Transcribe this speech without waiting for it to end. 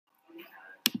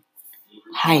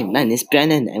Hi, my name is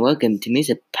Brandon and welcome to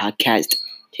Music Podcast.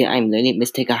 Today I'm learning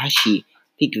Miss Takahashi.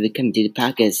 Please welcome to the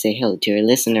podcast. Say hello to our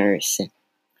listeners.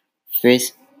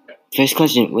 First, first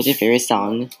question: what's your favorite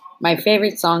song? My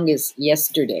favorite song is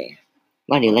Yesterday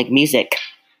Why do you like music?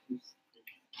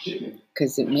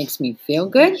 because it makes me feel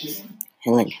good.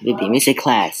 Helen, with the music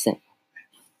class.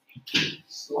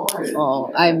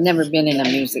 Oh, I've never been in a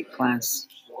music class.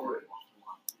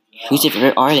 Who's your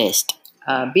favorite artist?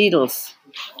 Beatles.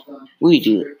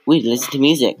 We listen to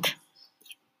music.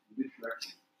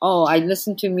 Oh, I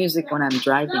listen to music when I'm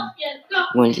driving.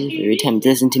 When's your favorite time to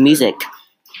listen to music?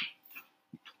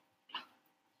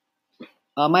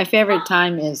 My favorite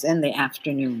time is in the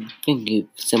afternoon. Thank you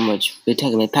so much for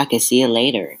talking about podcast. See you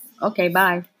later. Okay,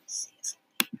 bye.